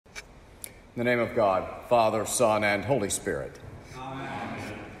In the name of God, Father, Son, and Holy Spirit. Amen.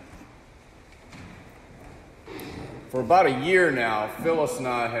 For about a year now, Phyllis and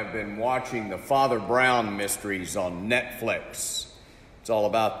I have been watching the Father Brown mysteries on Netflix. It's all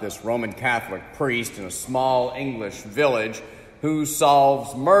about this Roman Catholic priest in a small English village who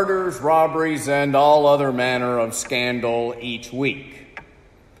solves murders, robberies, and all other manner of scandal each week.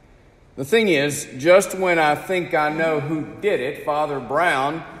 The thing is, just when I think I know who did it, Father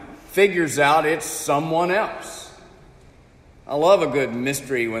Brown figures out it's someone else. I love a good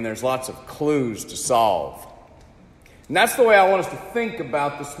mystery when there's lots of clues to solve. And that's the way I want us to think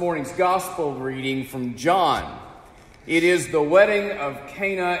about this morning's gospel reading from John. It is the wedding of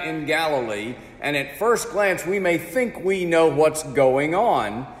Cana in Galilee, and at first glance we may think we know what's going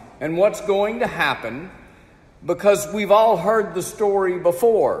on and what's going to happen because we've all heard the story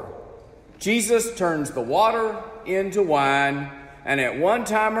before. Jesus turns the water into wine, and at one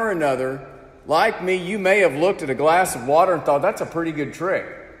time or another, like me, you may have looked at a glass of water and thought, that's a pretty good trick.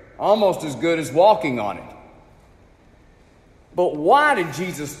 Almost as good as walking on it. But why did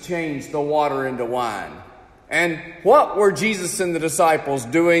Jesus change the water into wine? And what were Jesus and the disciples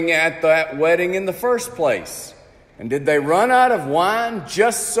doing at that wedding in the first place? And did they run out of wine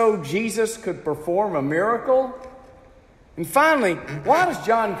just so Jesus could perform a miracle? And finally, why does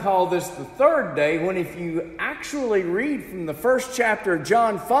John call this the third day when if you actually read from the first chapter of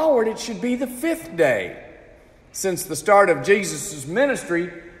John forward, it should be the fifth day, since the start of Jesus' ministry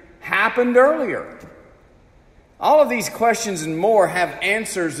happened earlier? All of these questions and more have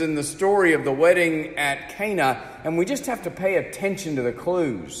answers in the story of the wedding at Cana, and we just have to pay attention to the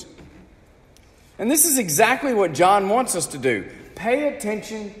clues. And this is exactly what John wants us to do. Pay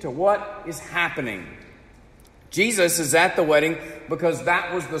attention to what is happening. Jesus is at the wedding because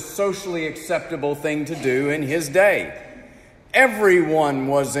that was the socially acceptable thing to do in his day. Everyone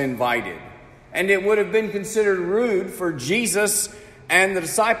was invited, and it would have been considered rude for Jesus and the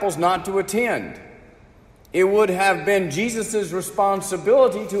disciples not to attend. It would have been Jesus'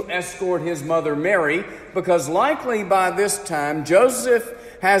 responsibility to escort his mother Mary, because likely by this time Joseph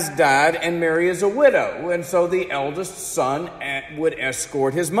has died and Mary is a widow, and so the eldest son would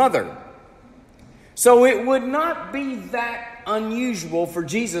escort his mother. So it would not be that unusual for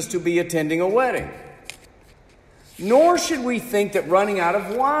Jesus to be attending a wedding. Nor should we think that running out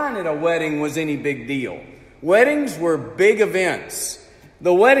of wine at a wedding was any big deal. Weddings were big events.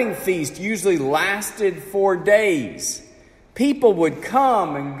 The wedding feast usually lasted 4 days. People would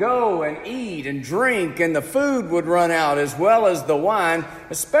come and go and eat and drink, and the food would run out as well as the wine,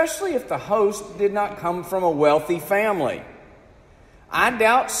 especially if the host did not come from a wealthy family. I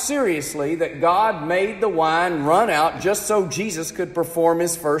doubt seriously that God made the wine run out just so Jesus could perform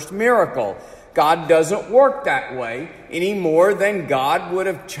his first miracle. God doesn't work that way any more than God would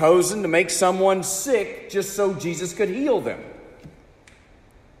have chosen to make someone sick just so Jesus could heal them.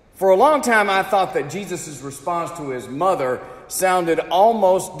 For a long time, I thought that Jesus' response to his mother sounded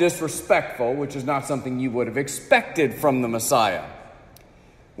almost disrespectful, which is not something you would have expected from the Messiah.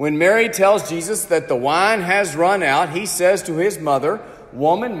 When Mary tells Jesus that the wine has run out, he says to his mother,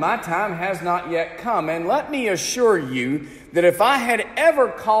 "Woman, my time has not yet come." And let me assure you that if I had ever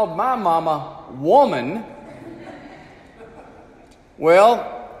called my mama woman,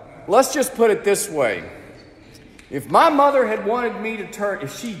 well, let's just put it this way. If my mother had wanted me to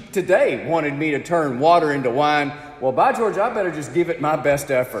if she today wanted me to turn water into wine, well, by George, I better just give it my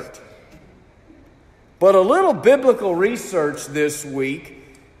best effort. But a little biblical research this week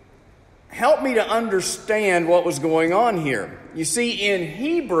helped me to understand what was going on here. You see, in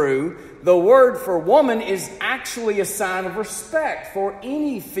Hebrew, the word for woman is actually a sign of respect for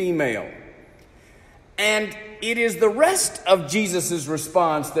any female. And it is the rest of Jesus'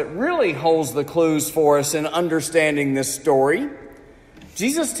 response that really holds the clues for us in understanding this story.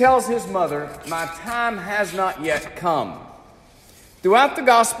 Jesus tells his mother, "My time has not yet come." Throughout the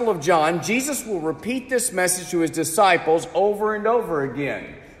Gospel of John, Jesus will repeat this message to his disciples over and over again.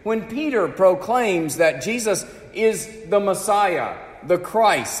 When Peter proclaims that Jesus is the Messiah, the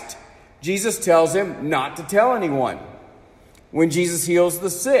Christ, Jesus tells him not to tell anyone. When Jesus heals the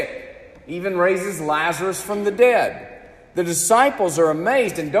sick, even raises Lazarus from the dead, the disciples are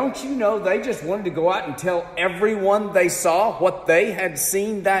amazed. And don't you know they just wanted to go out and tell everyone they saw what they had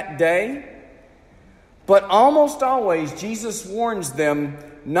seen that day? But almost always Jesus warns them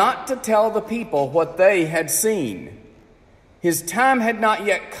not to tell the people what they had seen. His time had not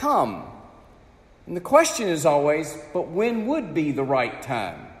yet come. And the question is always, but when would be the right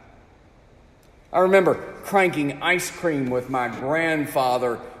time? I remember cranking ice cream with my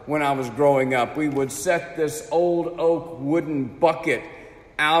grandfather when I was growing up. We would set this old oak wooden bucket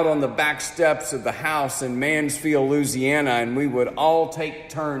out on the back steps of the house in Mansfield, Louisiana, and we would all take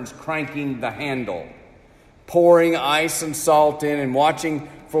turns cranking the handle, pouring ice and salt in and watching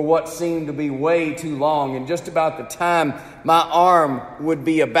for what seemed to be way too long. And just about the time my arm would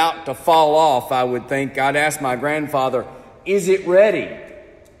be about to fall off, I would think, I'd ask my grandfather, "Is it ready?"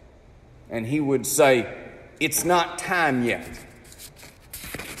 And he would say, "It's not time yet."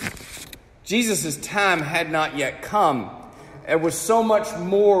 Jesus' time had not yet come. There was so much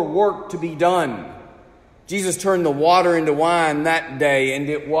more work to be done. Jesus turned the water into wine that day, and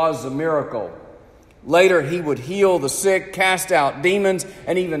it was a miracle. Later, he would heal the sick, cast out demons,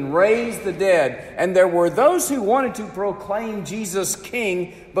 and even raise the dead. And there were those who wanted to proclaim Jesus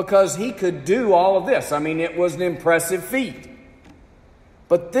king because he could do all of this. I mean, it was an impressive feat.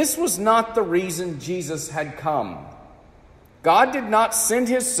 But this was not the reason Jesus had come. God did not send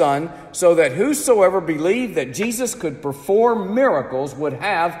his Son so that whosoever believed that Jesus could perform miracles would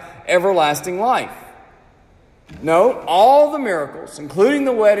have everlasting life. No, all the miracles, including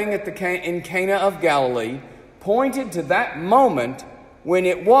the wedding in Cana of Galilee, pointed to that moment when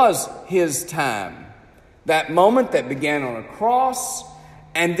it was his time. That moment that began on a cross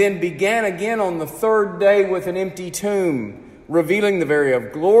and then began again on the third day with an empty tomb, revealing the very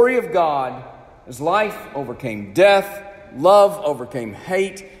glory of God as life overcame death, love overcame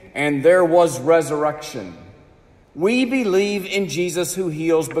hate, and there was resurrection. We believe in Jesus who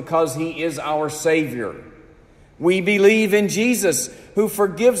heals because he is our Savior. We believe in Jesus who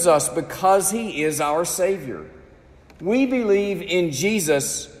forgives us because he is our Savior. We believe in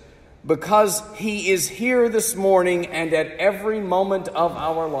Jesus because he is here this morning and at every moment of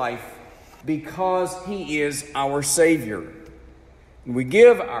our life because he is our Savior. And we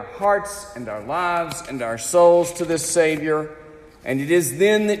give our hearts and our lives and our souls to this Savior, and it is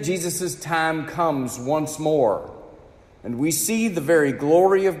then that Jesus' time comes once more. And we see the very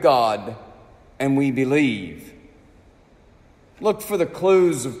glory of God, and we believe. Look for the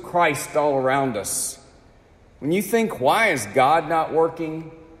clues of Christ all around us. When you think, why is God not working?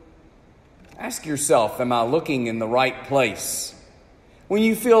 Ask yourself, am I looking in the right place? When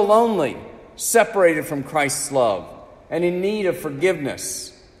you feel lonely, separated from Christ's love, and in need of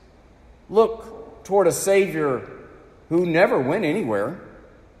forgiveness, look toward a Savior who never went anywhere.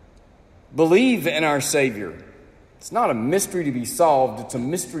 Believe in our Savior. It's not a mystery to be solved, it's a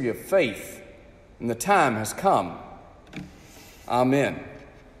mystery of faith, and the time has come. Amen.